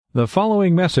The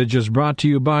following message is brought to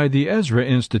you by the Ezra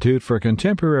Institute for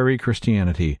Contemporary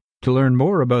Christianity. To learn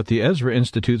more about the Ezra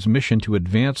Institute's mission to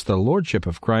advance the Lordship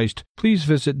of Christ, please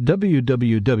visit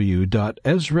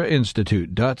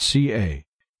www.ezrainstitute.ca.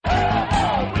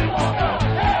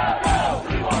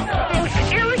 Most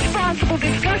irresponsible,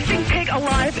 disgusting pig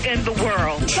alive in the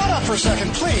world. Shut up for a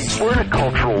second, please. We're in a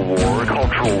cultural war.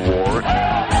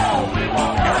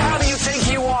 How do you think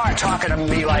you are talking to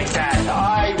me like that?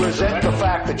 I resent the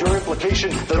fact that your implication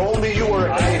that only you are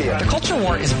a Canadian. The culture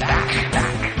war is back.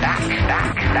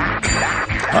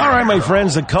 All right, my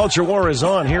friends, the culture war is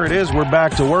on. Here it is. We're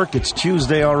back to work. It's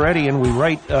Tuesday already, and we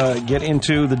get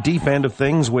into the deep end of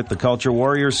things with the Culture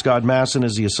Warriors. Scott Masson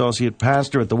is the associate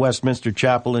pastor at the Westminster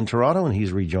Chapel in Toronto, and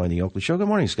he's rejoined the Oakley Show. Good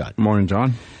morning, Scott. Good morning,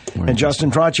 John. Morning. And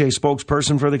Justin Trottier,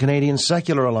 spokesperson for the Canadian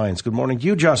Secular Alliance. Good morning to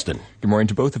you, Justin. Good morning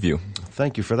to both of you.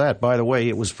 Thank you for that. By the way,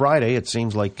 it was Friday. It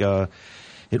seems like it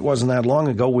wasn't that long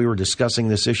ago we were discussing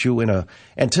this issue in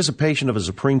anticipation of a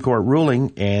Supreme Court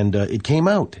ruling, and it came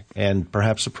out and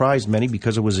perhaps surprised many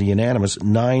because it was a unanimous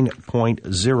 9-0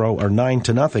 or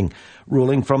 9-0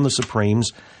 ruling from the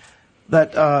Supremes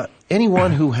that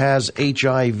anyone who has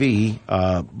HIV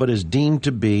but is deemed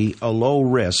to be a low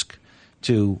risk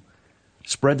to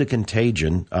spread the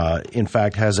contagion, in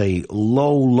fact, has a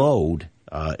low load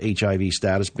HIV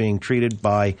status, being treated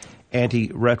by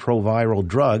antiretroviral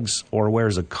drugs or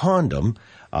wears a condom,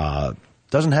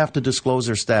 doesn't have to disclose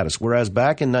their status. Whereas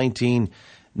back in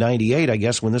 1998, I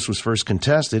guess, when this was first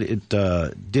contested, it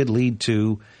did lead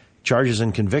to charges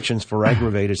and convictions for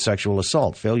aggravated sexual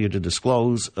assault. Failure to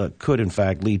disclose could, in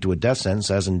fact, lead to a death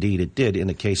sentence, as indeed it did in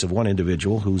the case of one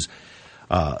individual whose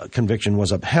conviction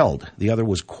was upheld. The other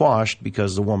was quashed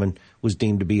because the woman was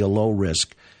deemed to be a low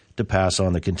risk to pass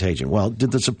on the contagion. Well,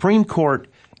 did the Supreme Court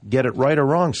get it right or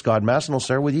wrong? Scott Masson, will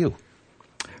start with you.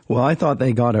 Well, I thought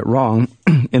they got it wrong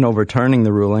in overturning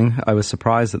the ruling. I was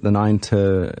surprised at the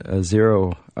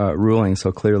 9-0 ruling,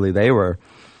 so clearly they were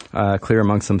clear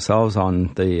amongst themselves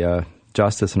on the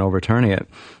justice in overturning it.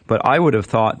 But I would have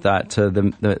thought that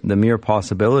the mere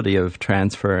possibility of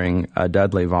transferring a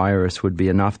deadly virus would be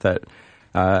enough that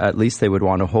at least they would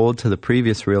want to hold to the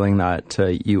previous ruling that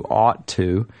you ought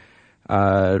to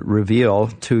reveal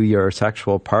to your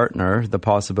sexual partner the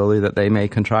possibility that they may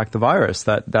contract the virus.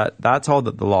 That's all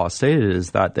that the law stated,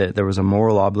 is that there was a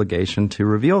moral obligation to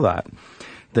reveal that.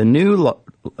 The new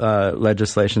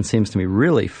legislation seems to me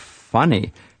really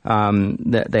funny.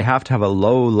 That they have to have a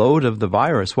low load of the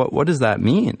virus. What does that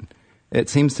mean? It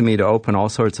seems to me to open all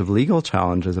sorts of legal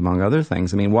challenges, among other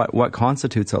things. I mean, what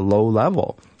constitutes a low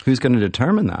level? Who's going to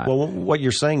determine that? Well, what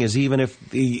you're saying is even if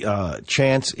the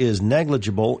chance is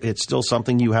negligible, it's still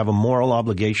something you have a moral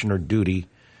obligation or duty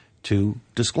to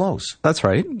disclose. That's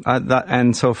right.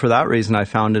 And so for that reason, I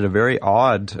found it a very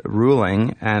odd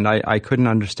ruling, and I couldn't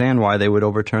understand why they would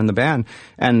overturn the ban.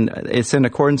 And it's in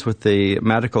accordance with the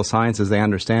medical science as they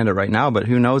understand it right now, but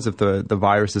who knows if the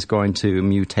virus is going to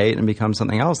mutate and become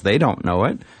something else. They don't know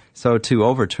it. So to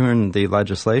overturn the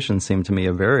legislation seemed to me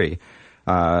a very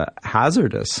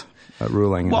hazardous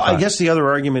ruling. Well, I guess the other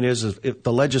argument is if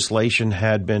the legislation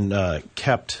had been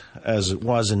kept as it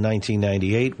was in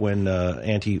 1998 when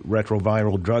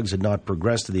antiretroviral drugs had not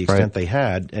progressed to the extent they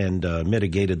had and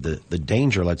mitigated the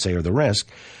danger, let's say, or the risk,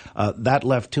 that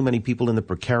left too many people in the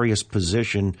precarious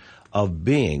position of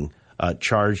being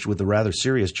charged with the rather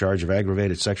serious charge of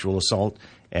aggravated sexual assault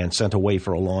and sent away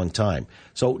for a long time.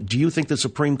 So do you think the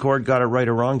Supreme Court got it right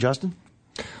or wrong, Justin?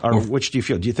 Or which do you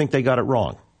feel? Do you think they got it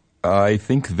wrong? I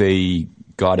think they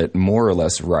got it more or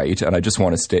less right, and I just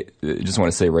want to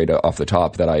say right off the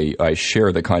top that I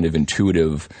share the kind of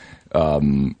intuitive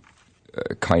gut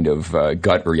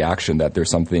reaction that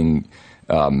there's something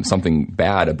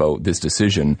bad about this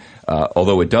decision,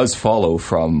 although it does follow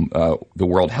from the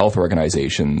World Health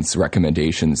Organization's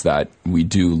recommendations that we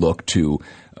do look to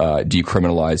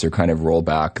decriminalize or kind of roll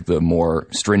back the more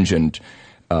stringent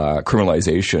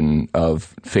criminalization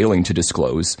of failing to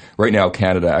disclose. Right now,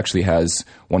 Canada actually has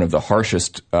one of the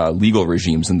harshest legal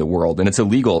regimes in the world, and it's a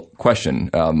legal question.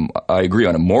 I agree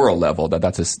on a moral level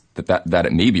that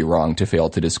it may be wrong to fail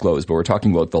to disclose, but we're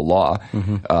talking about the law.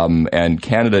 Mm-hmm. And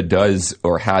Canada does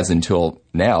or has until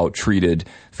now treated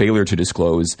failure to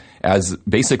disclose as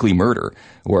basically murder,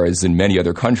 whereas in many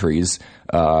other countries,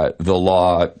 the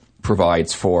law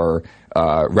provides for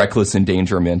reckless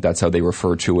endangerment. That's how they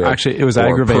refer to it. Actually, it was or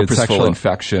aggravated purposeful sexual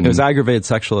infection. It was aggravated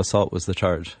sexual assault was the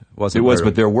charge. It was,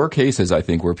 but there were cases, I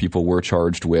think, where people were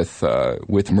charged with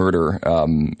murder.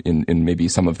 In maybe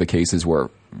some of the cases where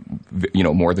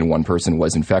more than one person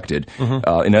was infected.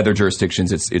 In other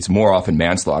jurisdictions, it's more often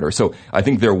manslaughter. So I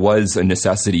think there was a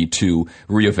necessity to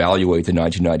reevaluate the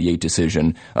 1998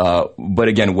 decision. But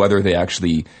again, whether they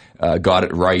actually got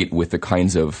it right with the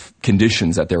kinds of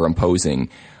conditions that they're imposing,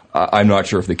 I'm not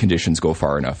sure if the conditions go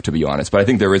far enough, to be honest. But I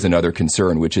think there is another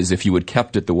concern, which is if you had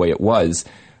kept it the way it was,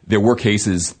 there were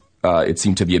cases, it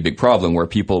seemed to be a big problem, where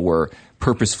people were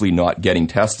purposefully not getting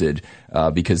tested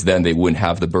because then they wouldn't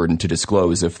have the burden to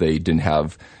disclose if they didn't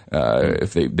have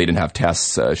they didn't have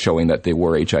tests showing that they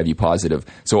were HIV positive.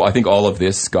 So I think all of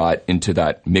this got into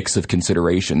that mix of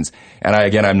considerations. And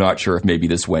I'm not sure if maybe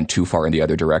this went too far in the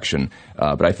other direction.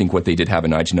 But I think what they did have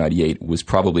in 1998 was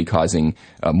probably causing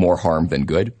more harm than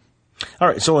good. All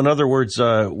right. So in other words,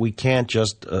 we can't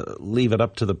just leave it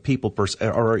up to the people,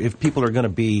 or if people are going to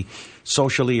be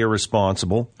socially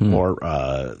irresponsible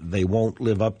or they won't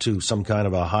live up to some kind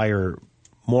of a higher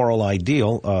moral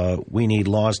ideal, we need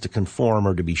laws to conform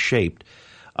or to be shaped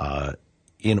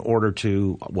in order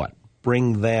to,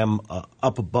 bring them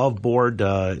up above board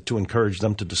to encourage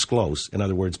them to disclose. In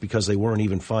other words, because they weren't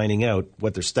even finding out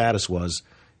what their status was,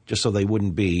 just so they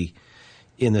wouldn't be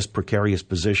in this precarious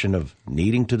position of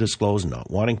needing to disclose, not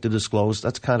wanting to disclose.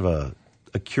 That's kind of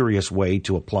a curious way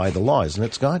to apply the law, isn't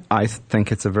it, Scott? I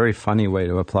think it's a very funny way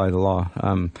to apply the law.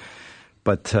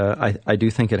 But I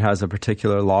do think it has a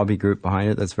particular lobby group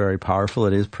behind it that's very powerful.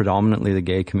 It is predominantly the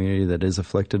gay community that is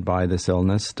afflicted by this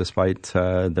illness, despite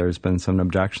there's been some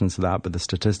objections to that, but the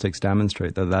statistics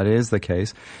demonstrate that that is the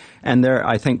case. And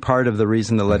I think part of the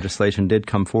reason the legislation did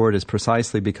come forward is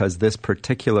precisely because this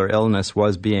particular illness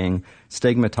was being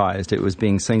stigmatized. It was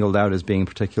being singled out as being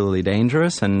particularly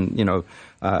dangerous. And,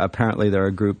 apparently there are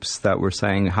groups that were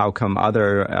saying, how come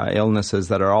other illnesses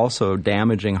that are also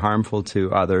damaging, harmful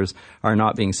to others are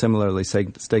not being similarly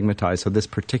stigmatized? So this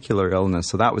particular illness,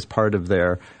 so that was part of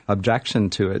their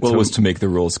objection to it. Well, it was to make the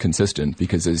rules consistent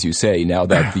because, as you say, now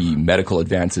that the medical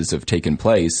advances have taken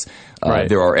place, right,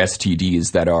 there are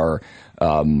STDs that are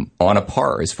on a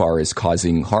par as far as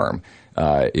causing harm.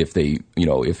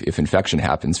 If infection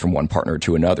happens from one partner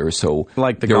to another. So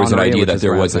like there was an idea that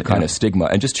there was a kind of stigma.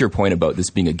 And just to your point about this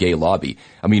being a gay lobby,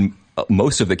 I mean,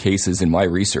 most of the cases in my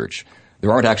research,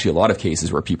 there aren't actually a lot of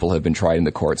cases where people have been tried in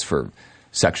the courts for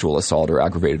sexual assault or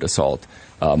aggravated assault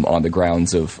on the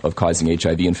grounds of causing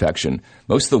HIV infection.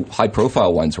 Most of the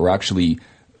high-profile ones were actually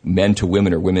men to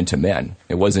women or women to men.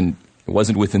 It wasn't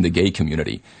within the gay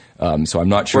community. So I'm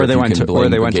not sure if you can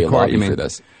blame the gay lobby for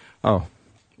this. Oh.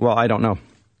 Well, I don't know.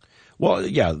 Well,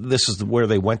 yeah, this is where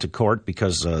they went to court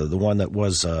because the one that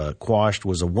was quashed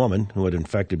was a woman who had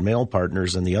infected male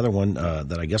partners, and the other one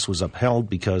that I guess was upheld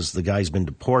because the guy's been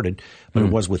deported, but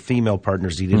it was with female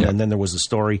partners he did. Yeah. And then there was a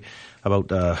story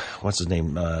about, what's his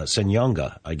name,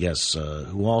 Senyonga, I guess,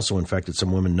 who also infected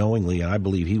some women knowingly, and I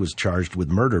believe he was charged with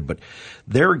murder. But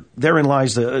therein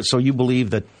lies so you believe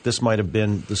that this might have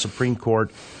been the Supreme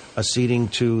Court acceding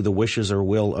to the wishes or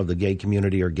will of the gay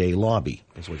community or gay lobby,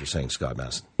 is what you're saying, Scott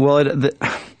Masson. Well,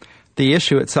 the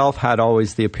issue itself had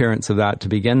always the appearance of that to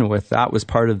begin with. That was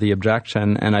part of the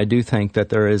objection, and I do think that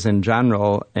there is, in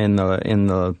general, in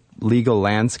the legal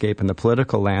landscape and the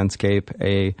political landscape,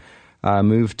 a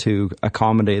move to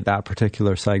accommodate that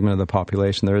particular segment of the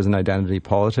population. There is an identity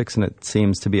politics, and it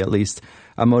seems to be at least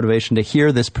a motivation to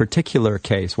hear this particular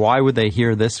case. Why would they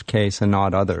hear this case and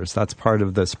not others? That's part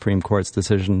of the Supreme Court's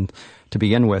decision to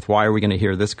begin with. Why are we going to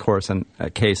hear this case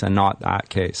and not that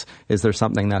case? Is there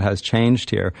something that has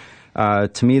changed here?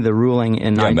 To me, the ruling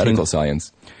in medical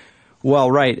science.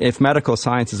 Well, right. If medical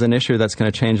science is an issue that's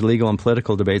going to change legal and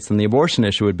political debates, then the abortion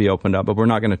issue would be opened up, but we're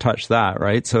not going to touch that,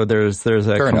 right? So there's a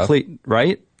Fair complete enough.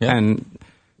 Right, yeah. And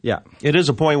yeah, it is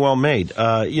a point well made.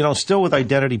 Still with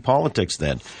identity politics,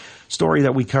 then. Story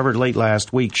that we covered late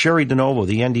last week. Sherry DeNovo,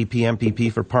 the NDP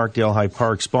MPP for Parkdale High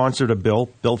Park, sponsored a bill,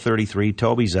 Bill 33,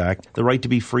 Toby's Act, the right to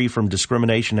be free from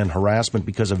discrimination and harassment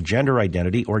because of gender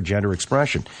identity or gender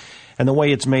expression. And the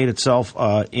way it's made itself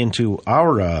into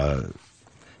our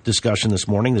discussion this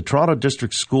morning, the Toronto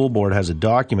District School Board has a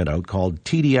document out called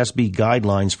TDSB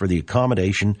Guidelines for the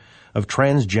Accommodation of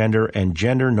Transgender and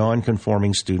Gender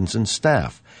Nonconforming Students and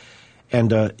Staff.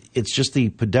 And it's just the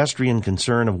pedestrian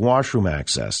concern of washroom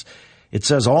access. It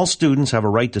says all students have a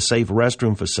right to safe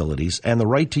restroom facilities and the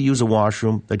right to use a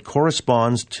washroom that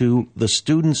corresponds to the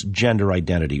student's gender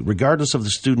identity, regardless of the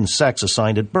student's sex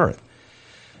assigned at birth.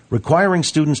 Requiring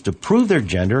students to prove their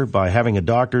gender by having a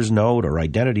doctor's note or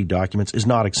identity documents is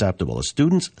not acceptable. A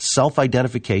student's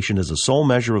self-identification is a sole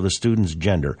measure of the student's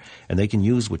gender, and they can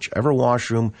use whichever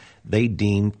washroom they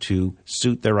deem to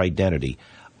suit their identity.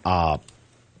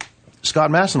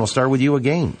 Scott Masson, I'll start with you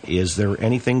again. Is there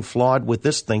anything flawed with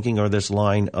this thinking or this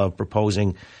line of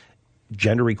proposing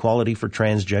gender equality for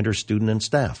transgender student and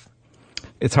staff?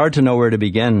 It's hard to know where to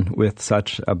begin with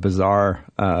such a bizarre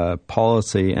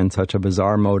policy and such a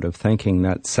bizarre mode of thinking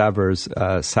that severs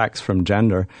sex from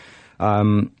gender.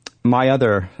 My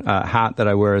other hat that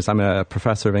I wear is I'm a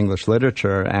professor of English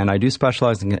literature, and I do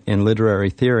specialize in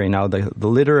literary theory. Now, the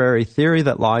literary theory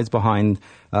that lies behind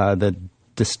the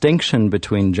distinction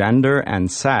between gender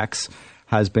and sex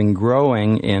has been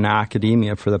growing in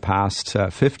academia for the past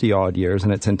 50-odd years,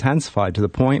 and it's intensified to the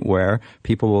point where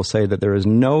people will say that there is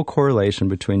no correlation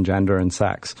between gender and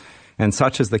sex. And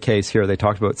such is the case here. They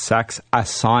talked about sex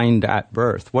assigned at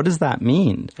birth. What does that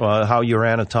mean? Well, how you're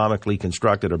anatomically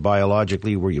constructed or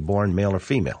biologically, were you born male or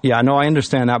female? Yeah, no, I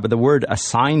understand that, but the word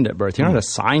assigned at birth, you're not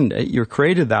assigned it. You're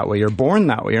created that way. You're born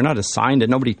that way. You're not assigned it.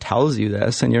 Nobody tells you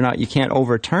this, and you can't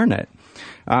overturn it.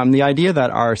 The idea that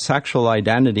our sexual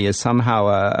identity is somehow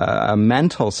a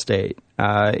mental state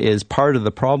is part of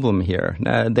the problem here.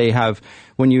 They have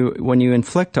when you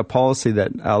inflict a policy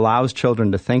that allows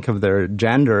children to think of their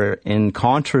gender in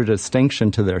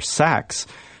contradistinction to their sex,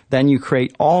 then you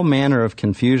create all manner of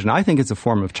confusion. I think it's a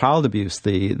form of child abuse,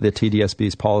 the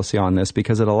TDSB's policy on this,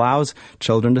 because it allows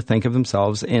children to think of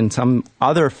themselves in some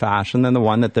other fashion than the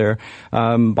one that they're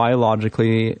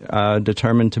biologically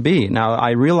determined to be. Now, I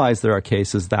realize there are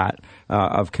cases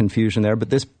of confusion there,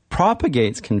 but this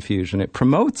propagates confusion. It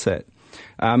promotes it.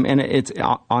 And it's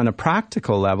on a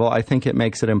practical level, I think it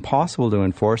makes it impossible to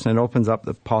enforce, and it opens up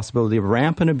the possibility of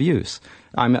rampant abuse.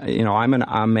 I'm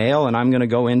a male, and I'm going to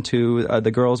go into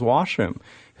the girls' washroom.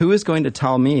 Who is going to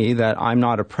tell me that I'm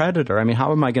not a predator? I mean,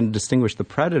 how am I going to distinguish the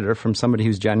predator from somebody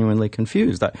who's genuinely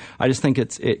confused? I just think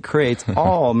it creates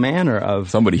all manner of...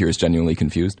 Somebody here is genuinely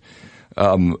confused.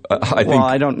 You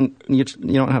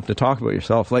don't have to talk about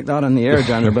yourself like that on the air,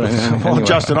 Jenner. But well, anyway.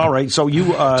 Justin, all right. So you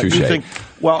think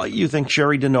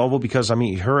Sherry DeNovo, because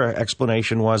her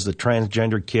explanation was that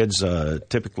transgender kids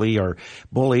typically are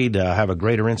bullied, have a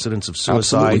greater incidence of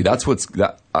suicide. Absolutely.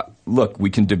 Look, we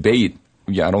can debate.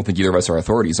 Yeah, I don't think either of us are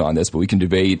authorities on this, but we can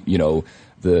debate.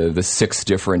 The 6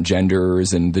 different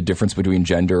genders and the difference between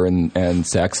gender and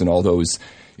sex and all those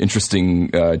interesting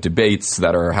debates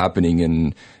that are happening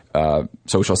in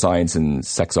social science and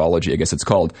sexology, I guess it's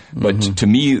called. But to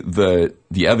me, the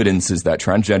evidence is that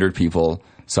transgendered people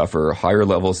suffer higher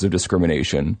levels of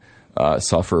discrimination,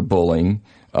 suffer bullying,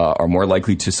 are more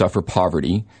likely to suffer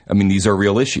poverty. I mean, these are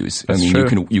real issues. That's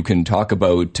true. You can talk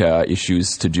about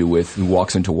issues to do with who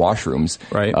walks into washrooms.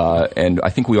 Right. And I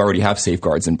think we already have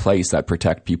safeguards in place that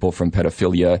protect people from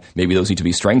pedophilia. Maybe those need to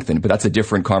be strengthened, but that's a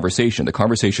different conversation. The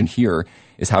conversation here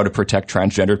is how to protect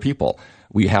transgendered people.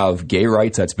 We have gay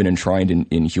rights that's been enshrined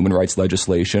in human rights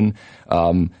legislation.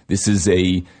 This is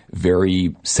a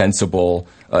very sensible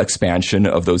expansion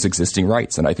of those existing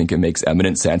rights, and I think it makes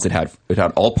eminent sense. It had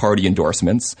all party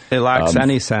endorsements. It lacks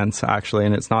any sense, actually,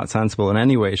 and it's not sensible in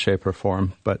any way, shape, or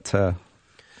form. But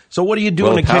so, what do you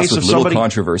do in a case of little somebody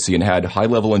controversy and had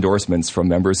high-level endorsements from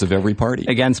members of every party?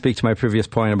 Again, speak to my previous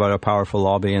point about a powerful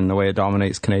lobby and the way it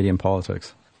dominates Canadian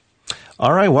politics.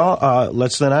 All right, well,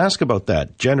 let's then ask about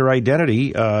that. Gender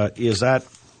identity, is that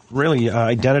really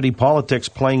identity politics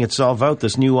playing itself out?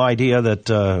 This new idea that,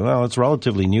 it's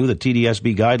relatively new, the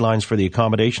TDSB guidelines for the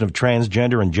accommodation of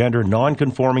transgender and gender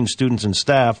nonconforming students and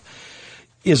staff.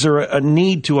 Is there a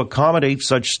need to accommodate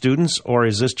such students, or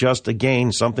is this just,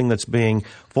 again, something that's being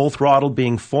full throttle,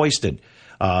 being foisted?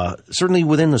 Certainly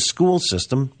within the school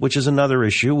system, which is another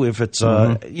issue, if it's,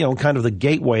 kind of the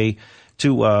gateway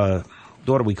to...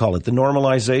 what do we call it? The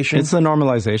normalization? It's the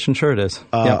normalization. Sure it is.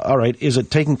 All right. Is it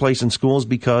taking place in schools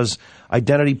because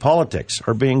identity politics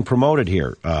are being promoted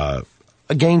here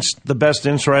against the best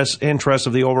interests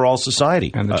of the overall society?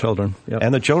 And the children. Yep.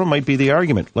 And the children might be the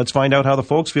argument. Let's find out how the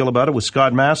folks feel about it with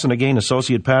Scott Masson, again,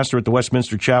 Associate Pastor at the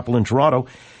Westminster Chapel in Toronto,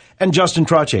 and Justin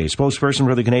Trottier, spokesperson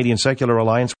for the Canadian Secular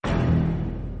Alliance. This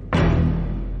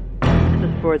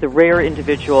is for the rare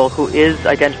individual who is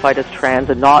identified as trans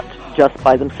and not just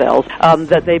by themselves,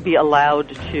 that they be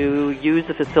allowed to use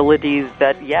the facilities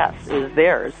that, yes, is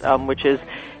theirs, which is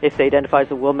if they identify as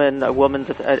a woman, a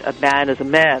man as a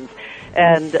man's.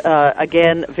 And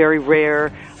again, very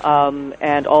rare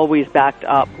and always backed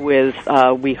up with,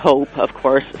 we hope, of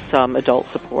course, some adult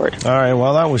support. All right,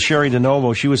 well, that was Sherry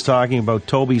DeNovo. She was talking about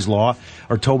Toby's Law,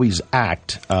 or Toby's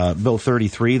Act, Bill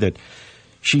 33, that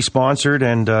she sponsored,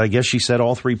 and I guess she said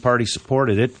all three parties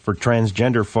supported it, for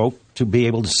transgender folk to be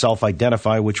able to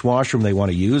self-identify which washroom they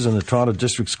want to use. And the Toronto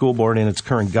District School Board, in its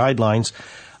current guidelines,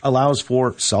 allows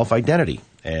for self-identity.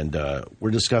 And we're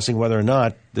discussing whether or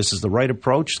not this is the right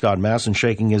approach. Scott Masson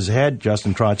shaking his head.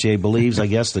 Justin Trottier believes, I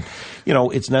guess, that,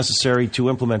 it's necessary to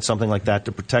implement something like that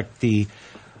to protect the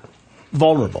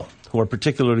vulnerable, who are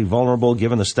particularly vulnerable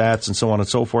given the stats and so on and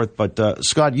so forth. But,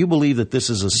 Scott, you believe that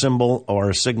this is a symbol or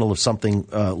a signal of something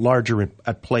larger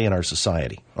at play in our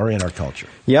society or in our culture?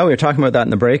 Yeah, we were talking about that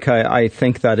in the break. I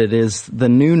think that it is the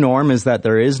new norm is that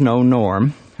there is no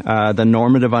norm. The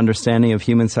normative understanding of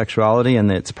human sexuality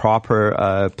and its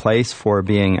proper place for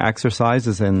being exercised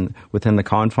is within the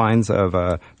confines of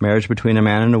a marriage between a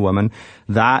man and a woman.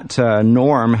 That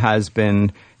norm has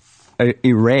been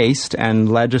erased,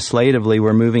 and legislatively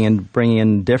we're moving and bringing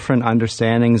in different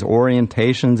understandings,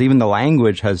 orientations. Even the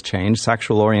language has changed.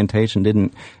 Sexual orientation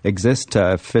didn't exist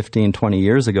 15, 20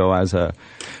 years ago as a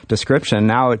description.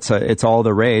 Now it's all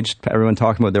the rage. Everyone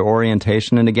talking about their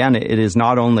orientation. And again, it is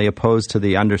not only opposed to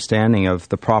the understanding of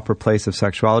the proper place of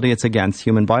sexuality, it's against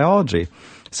human biology.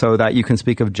 So that you can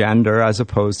speak of gender as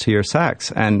opposed to your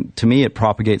sex. And to me, it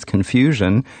propagates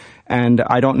confusion. And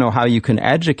I don't know how you can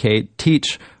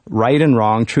teach right and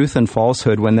wrong, truth and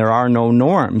falsehood when there are no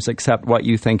norms except what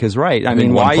you think is right. I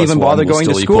mean, why even bother going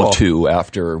to school? 1 + 1 will still equal 2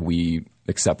 after we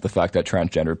accept the fact that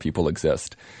transgender people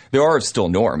exist. There are still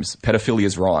norms. Pedophilia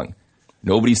is wrong.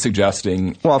 Nobody's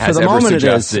suggesting. Well, for the moment it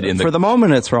is. For the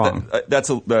moment, it's wrong. That's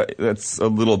a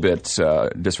little bit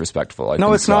disrespectful.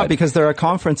 No, it's not, because there are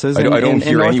conferences. I don't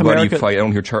hear North anybody America. fight. I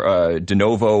don't hear De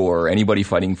Novo or anybody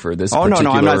fighting for this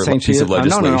particular I'm not saying piece of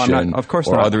legislation. Of course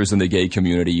or not. Others in the gay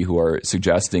community who are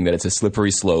suggesting that it's a slippery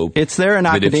slope. It's there in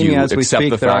academia as we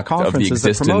speak. There are conferences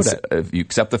that promote it. If you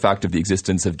accept the fact of the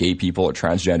existence of gay people or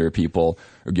transgender people,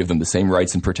 or give them the same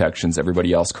rights and protections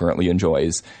everybody else currently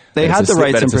enjoys, they had the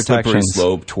rights and protections. It's a slippery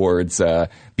slope towards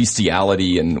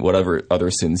bestiality and whatever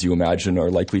other sins you imagine are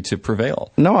likely to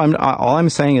prevail. No, all I'm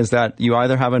saying is that you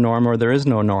either have a norm or there is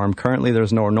no norm. Currently,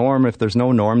 there's no norm. If there's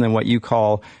no norm, then what you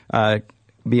call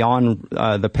beyond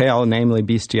the pale, namely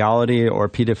bestiality or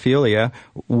pedophilia,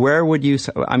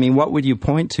 what would you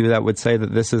point to that would say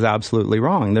that this is absolutely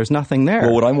wrong? There's nothing there.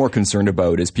 Well, what I'm more concerned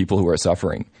about is people who are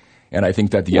suffering. And I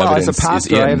think that the evidence as a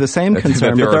pastor, is I have the same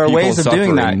concern, but there are ways of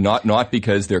doing that. Not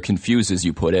because they're confused, as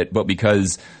you put it, but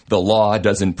because the law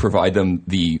doesn't provide them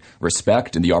the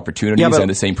respect and the opportunities and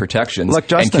the same protections,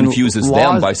 and confuses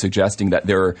them by suggesting that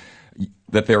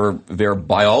their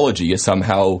biology is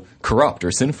somehow corrupt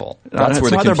or sinful. That's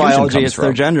where the confusion comes from. It's not their biology, it's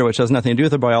their gender, which has nothing to do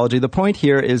with their biology. The point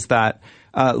here is that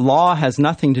law has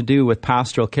nothing to do with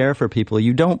pastoral care for people.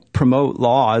 You don't promote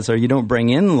laws, or you don't bring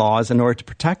in laws in order to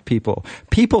protect people.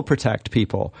 People protect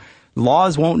people.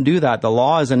 Laws won't do that. The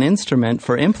law is an instrument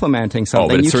for implementing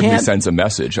something. Oh, but it certainly sends a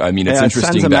message. I mean, it's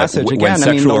interesting that when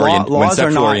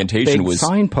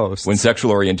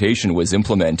sexual orientation was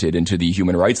implemented into the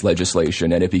human rights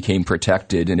legislation, and it became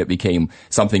protected, and it became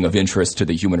something of interest to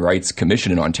the Human Rights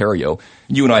Commission in Ontario,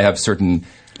 you and I have certain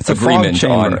agreement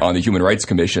on the Human Rights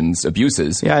Commission's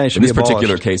abuses. Yeah, in this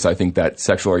particular case, I think that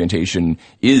sexual orientation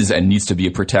is and needs to be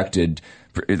a protected.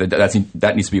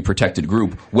 That needs to be a protected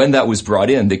group. When that was brought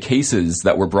in, the cases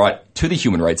that were brought to the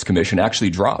Human Rights Commission actually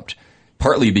dropped,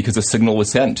 partly because a signal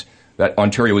was sent that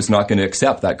Ontario was not going to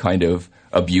accept that kind of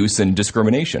abuse and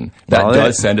discrimination. That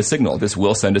does send a signal. This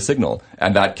will send a signal,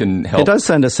 and that can help. It does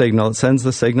send a signal. It sends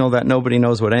the signal that nobody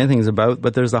knows what anything's about,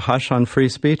 but there's a hush on free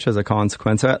speech as a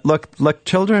consequence. Look,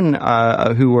 children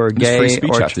who were gay... What does free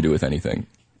speech have to do with anything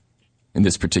in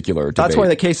this particular debate? That's why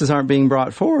the cases aren't being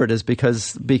brought forward, is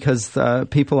because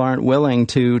people aren't willing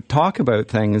to talk about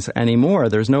things anymore.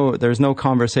 There's no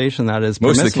conversation that is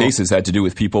permissible. Most of the cases had to do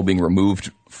with people being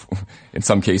removed, in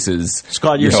some cases,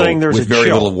 Scott, you're saying there's with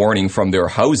very little warning from their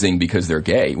housing because they're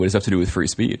gay. What does that have to do with free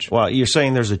speech? Well, you're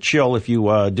saying there's a chill if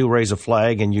you do raise a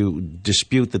flag and you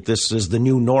dispute that this is the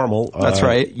new normal. That's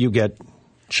right. You get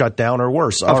shut down or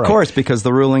worse. Of course, because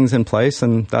the ruling's in place,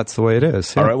 and that's the way it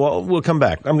is. Yeah. All right, well, we'll come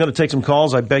back. I'm going to take some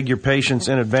calls. I beg your patience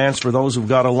in advance. For those who've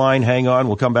got a line, hang on.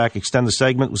 We'll come back, extend the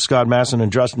segment with Scott Masson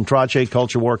and Justin Trottier.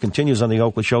 Culture War continues on the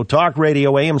Oakley Show. Talk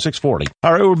Radio AM 640.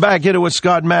 All right, we're back into it.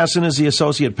 Scott Masson is the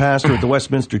associate pastor at the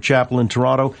Westminster Chapel in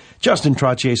Toronto. Justin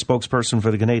Trottier, spokesperson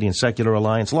for the Canadian Secular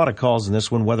Alliance. A lot of calls in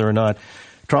this one, whether or not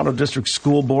Toronto District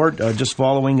School Board, just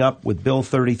following up with Bill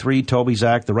 33, Toby's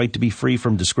Act, the right to be free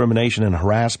from discrimination and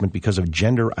harassment because of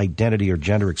gender identity or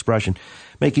gender expression,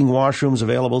 making washrooms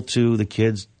available to the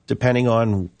kids depending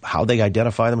on how they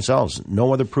identify themselves.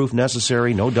 No other proof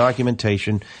necessary, no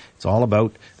documentation. It's all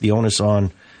about the onus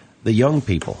on the young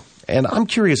people. And I'm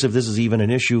curious if this is even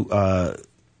an issue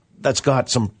that's got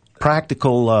some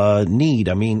practical need.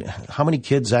 I mean, how many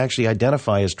kids actually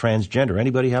identify as transgender?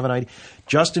 Anybody have an idea?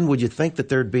 Justin, would you think that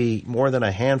there'd be more than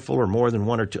a handful or more than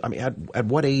one or two? I mean, at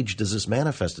what age does this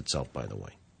manifest itself, by the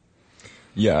way?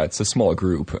 Yeah, it's a small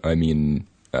group. I mean,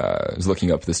 I was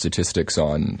looking up the statistics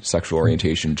on sexual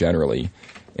orientation generally,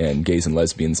 and gays and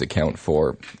lesbians account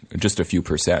for just a few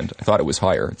percent. I thought it was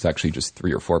higher. It's actually just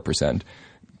 3 or 4%.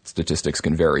 Statistics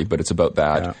can vary, but it's about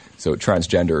that. Yeah. So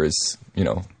transgender is,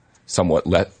 somewhat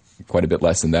quite a bit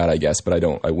less than that, I guess. But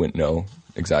I wouldn't know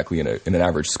exactly in an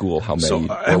average school how many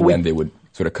or when they would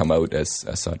sort of come out as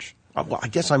such. Well, I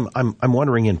guess I'm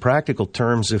wondering in practical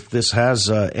terms if this has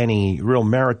any real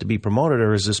merit to be promoted,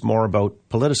 or is this more about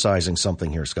politicizing something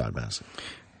here, Scott Massey?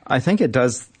 I think it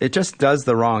does. It just does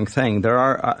the wrong thing. There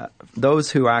are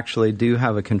those who actually do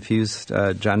have a confused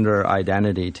gender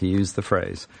identity, to use the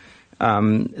phrase.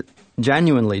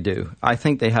 Genuinely do. I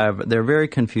think they're very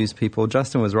confused people.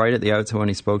 Justin was right at the outset when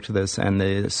he spoke to this, and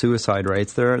the suicide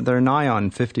rates, they're nigh on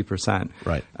 50%.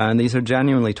 Right. And these are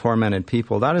genuinely tormented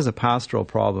people. That is a pastoral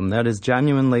problem. That is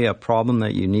genuinely a problem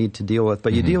that you need to deal with,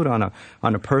 but you deal it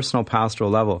on a personal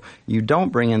pastoral level. You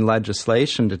don't bring in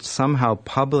legislation to somehow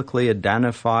publicly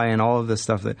identify and all of this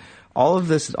stuff. All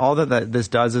that this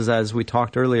does is, as we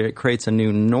talked earlier, it creates a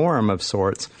new norm of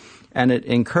sorts. And it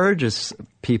encourages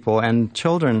people and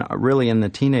children really in the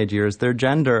teenage years, their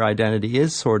gender identity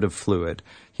is sort of fluid.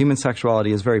 Human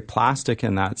sexuality is very plastic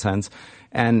in that sense.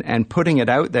 And putting it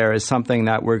out there is something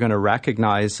that we're going to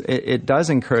recognize. It does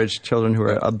encourage children who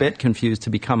are a bit confused to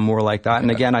become more like that.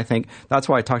 And again, I think that's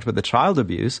why I talked about the child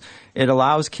abuse. It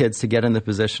allows kids to get in the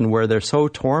position where they're so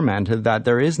tormented that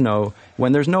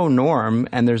when there's no norm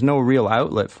and there's no real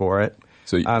outlet for it.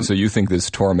 So you think this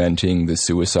tormenting, this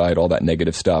suicide, all that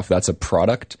negative stuff, that's a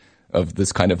product of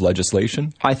this kind of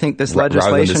legislation? I think this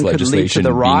legislation could lead to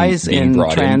the rise in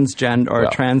transgender or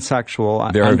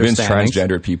transsexual There have been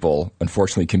transgendered people,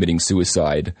 unfortunately, committing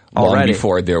suicide long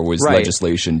before there was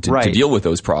legislation to deal with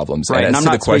those problems. Right. And as I'm to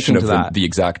not the question of the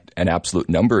exact and absolute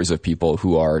numbers of people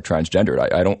who are transgendered,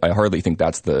 I hardly think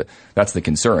that's the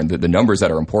concern. The numbers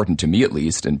that are important to me, at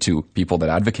least, and to people that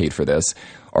advocate for this,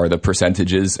 are the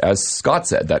percentages, as Scott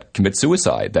said, that commit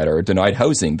suicide, that are denied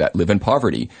housing, that live in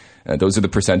poverty. Those are the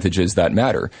percentages that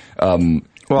matter. We're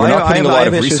not putting a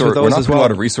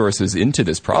lot of resources into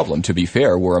this problem. To be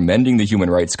fair, we're amending the Human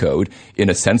Rights Code in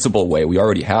a sensible way. We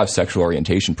already have sexual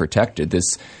orientation protected.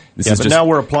 This is but just now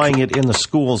we're applying it in the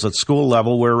schools at school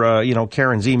level, where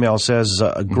Karen's email says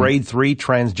grade 3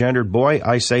 transgendered boy.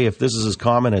 I say if this is as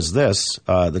common as this,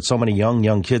 that so many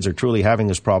young kids are truly having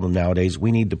this problem nowadays,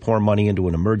 we need to pour money into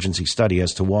an emergency study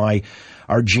as to why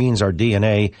our genes, our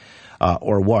DNA.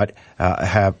 Or what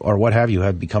have you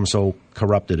have become so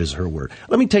corrupted, is her word.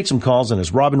 Let me take some calls on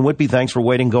this. Robin Whitby, thanks for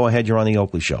waiting. Go ahead. You're on the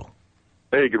Oakley Show.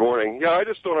 Hey, good morning. Yeah, I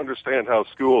just don't understand how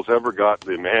schools ever got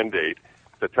the mandate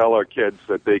to tell our kids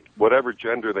that whatever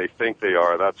gender they think they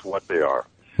are, that's what they are.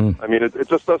 I mean, it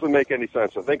just doesn't make any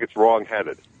sense. I think it's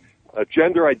wrong-headed. A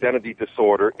gender identity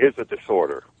disorder is a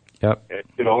disorder. Yep.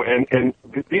 And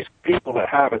these people that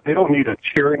have it, they don't need a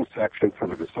cheering section for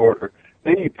the disorder.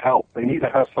 They need help. They need to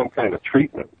have some kind of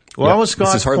treatment. Well, that was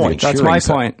Scott's point. That's my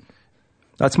point.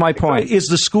 That's my point. Is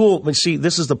the school, see,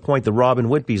 this is the point that Robin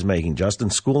Whitby's making,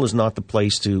 Justin. School is not the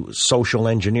place to social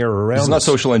engineer around. It's not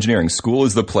social engineering. School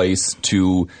is the place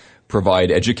to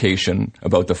provide education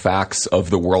about the facts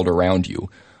of the world around you.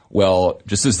 Well,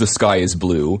 just as the sky is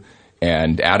blue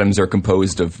and atoms are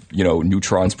composed of,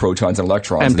 neutrons, protons, and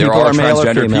electrons, and there are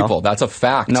transgender people. That's a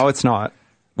fact. No, it's not.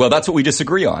 Well, that's what we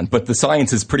disagree on, but the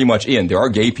science is pretty much in. There are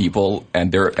gay people,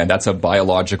 and that's a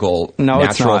biological,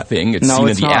 natural thing. It's seen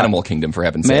in the animal kingdom, for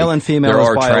heaven's sake. Male and female There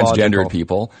are biological. Transgendered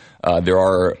people. There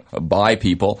are bi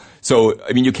people. So,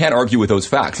 I mean, you can't argue with those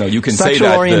facts. Now, you can say that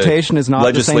sexual orientation is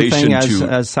not the same thing legislation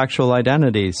as sexual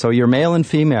identity. So you're male and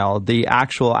female. The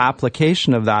actual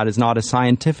application of that is not a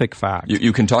scientific fact.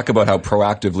 You can talk about how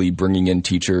proactively bringing in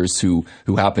teachers who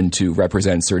happen to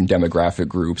represent certain demographic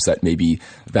groups, that maybe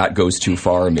that goes too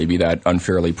far, maybe that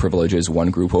unfairly privileges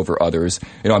one group over others.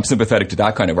 I'm sympathetic to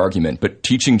that kind of argument. But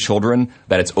teaching children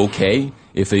that it's okay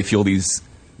if they feel these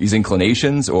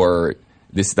inclinations, or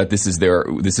this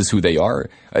is who they are,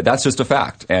 that's just a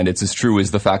fact, and it's as true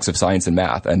as the facts of science and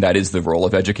math, and that is the role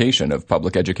of education, of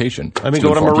public education. Let me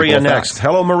go to Maria next.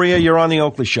 Hello, Maria. You're on the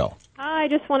Oakley Show. I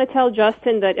just want to tell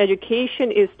Justin that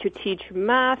education is to teach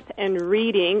math and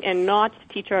reading, and not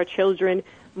to teach our children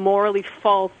morally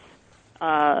false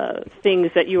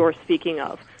things that you are speaking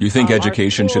of. You think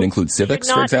education should include civics,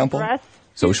 for example?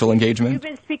 Social engagement? You've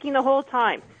been speaking the whole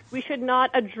time. We should not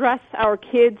address our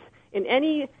kids in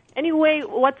any way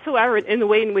whatsoever in the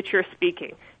way in which you're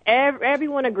speaking.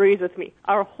 Everyone agrees with me.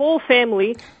 Our whole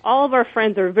family, all of our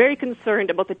friends are very concerned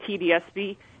about the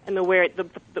TDSB and where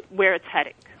it's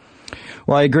heading.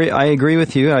 Well, I agree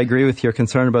with you. I agree with your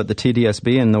concern about the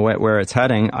TDSB and where it's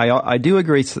heading. I do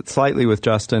agree slightly with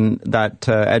Justin that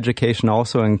education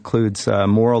also includes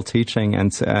moral teaching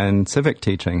and civic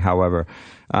teaching, however.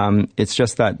 It's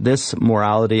just that this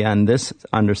morality and this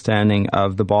understanding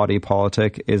of the body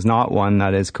politic is not one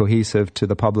that is cohesive to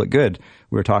the public good.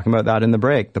 We were talking about that in the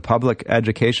break. The public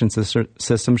education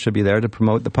system should be there to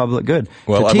promote the public good.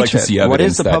 Well, I'd like to see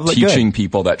evidence that teaching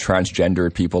people that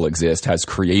transgender people exist has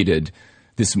created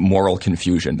this moral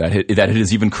confusion, that it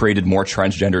has even created more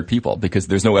transgendered people, because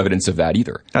there's no evidence of that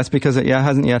either. That's because it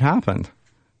hasn't yet happened.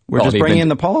 We're just bringing in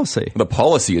the policy. The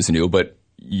policy is new, but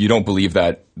you don't believe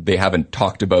that they haven't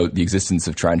talked about the existence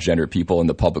of transgender people in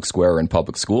the public square or in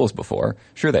public schools before?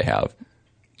 Sure they have.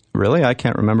 Really? I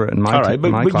can't remember it in my classes.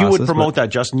 But you would promote that,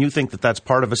 Justin. You think that that's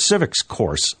part of a civics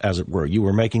course, as it were. You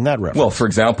were making that reference. Well, for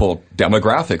example,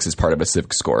 demographics is part of a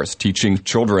civics course, teaching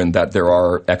children that there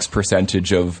are X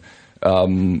percentage of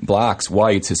blacks,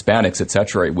 whites, Hispanics,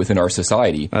 etc. within our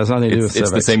society. That has nothing to do with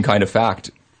civics. It's the same kind of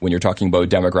fact when you're talking about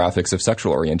demographics of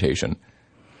sexual orientation.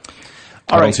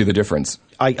 I don't see the difference.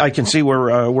 I can see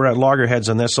we're at loggerheads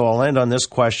on this, so I'll end on this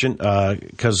question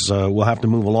because we'll have to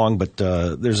move along. But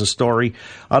there's a story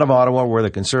out of Ottawa where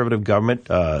the Conservative government,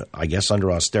 I guess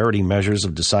under austerity measures,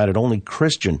 have decided only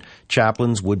Christian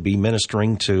chaplains would be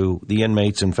ministering to the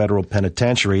inmates in federal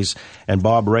penitentiaries. And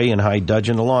Bob Ray and High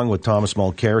Dudgeon, along with Thomas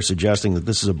Mulcair, suggesting that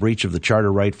this is a breach of the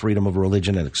charter right, freedom of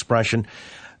religion and expression.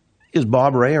 Is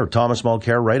Bob Ray or Thomas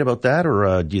Mulcair right about that,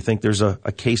 or do you think there's a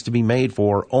case to be made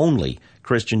for only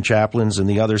Christian chaplains and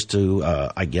the others to,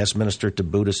 I guess, minister to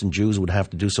Buddhists and Jews would have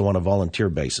to do so on a volunteer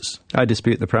basis? I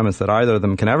dispute the premise that either of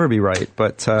them can ever be right,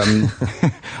 but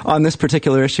on this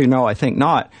particular issue, no, I think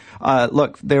not.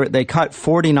 Look, they cut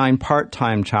 49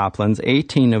 part-time chaplains,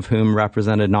 18 of whom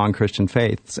represented non-Christian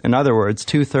faiths. In other words,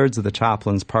 2/3 of the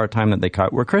chaplains part-time that they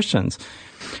cut were Christians.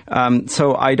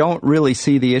 So I don't really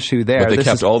see the issue there. But they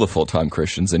kept all the full-time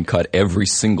Christians and cut every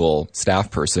single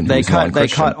staff person who's non-Christian. They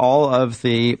cut all of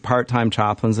the part-time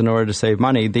chaplains in order to save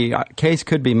money. The case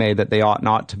could be made that they ought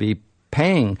not to be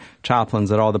paying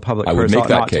chaplains at all the public. I would make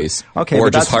that case. Okay,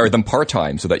 or just hire them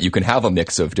part-time so that you can have a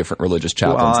mix of different religious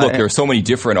chaplains. Look, there are so many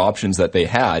different options that they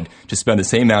had to spend the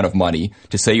same amount of money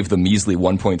to save the measly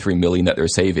 $1.3 million that they're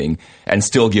saving and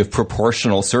still give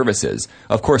proportional services.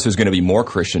 Of course, there's going to be more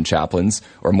Christian chaplains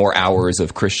or more hours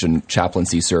of Christian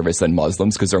chaplaincy service than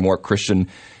Muslims because there are more Christian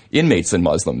inmates than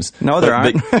Muslims. No, there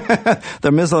aren't. The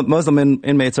Muslim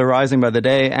inmates are rising by the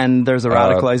day, and there's a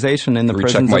radicalization in the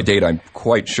prisons. Recheck my data. I'm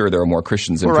quite sure there are more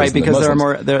Christians in prison than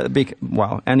Muslims. Right,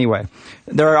 because anyway.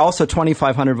 There are also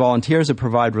 2,500 volunteers who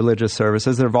provide religious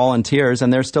services. They're volunteers,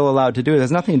 and they're still allowed to do it. It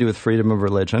has nothing to do with freedom of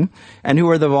religion. And who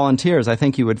are the volunteers? I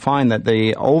think you would find that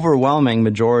the overwhelming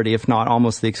majority, if not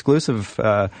almost the exclusive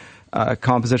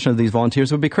composition of these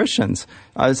volunteers would be Christians.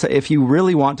 So if you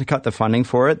really want to cut the funding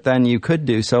for it, then you could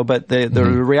do so. But the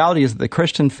reality is that the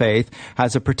Christian faith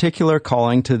has a particular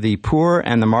calling to the poor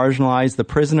and the marginalized, the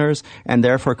prisoners, and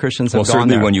therefore Christians have gone there. Well,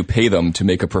 certainly when you pay them to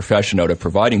make a profession out of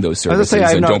providing those services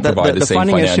and don't provide the same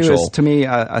funding financial issue is, to me,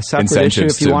 a separate issue.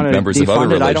 If you want to members of other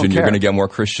religion, you're going to get more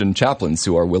Christian chaplains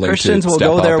who are willing Christians to step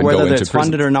up and go into prison. will go there whether it's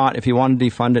funded or not. If you want to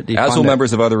defund it, defund it. As will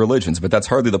members of other religions, but that's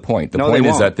hardly the point. The point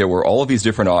is that there were all of these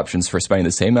different options for spending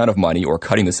the same amount of money or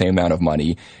cutting the same amount of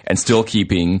money and still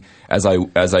keeping, as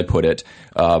I put it,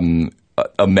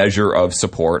 a measure of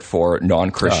support for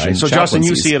non-Christian So, Justin,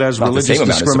 you see it as religious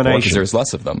discrimination. There's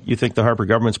less of them. You think the Harper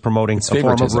government's promoting a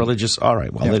form of religious... All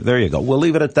right, well, there you go. We'll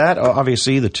leave it at that.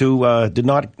 Obviously, the two did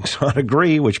not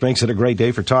agree, which makes it a great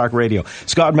day for talk radio.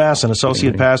 Scott Masson,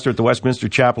 Associate Pastor at the Westminster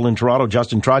Chapel in Toronto.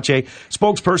 Justin Trottier,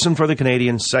 spokesperson for the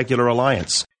Canadian Secular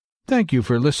Alliance. Thank you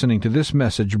for listening to this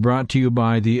message brought to you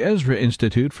by the Ezra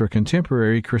Institute for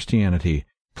Contemporary Christianity.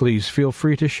 Please feel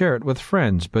free to share it with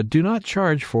friends, but do not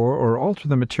charge for or alter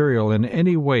the material in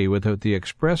any way without the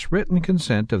express written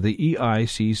consent of the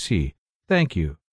EICC. Thank you.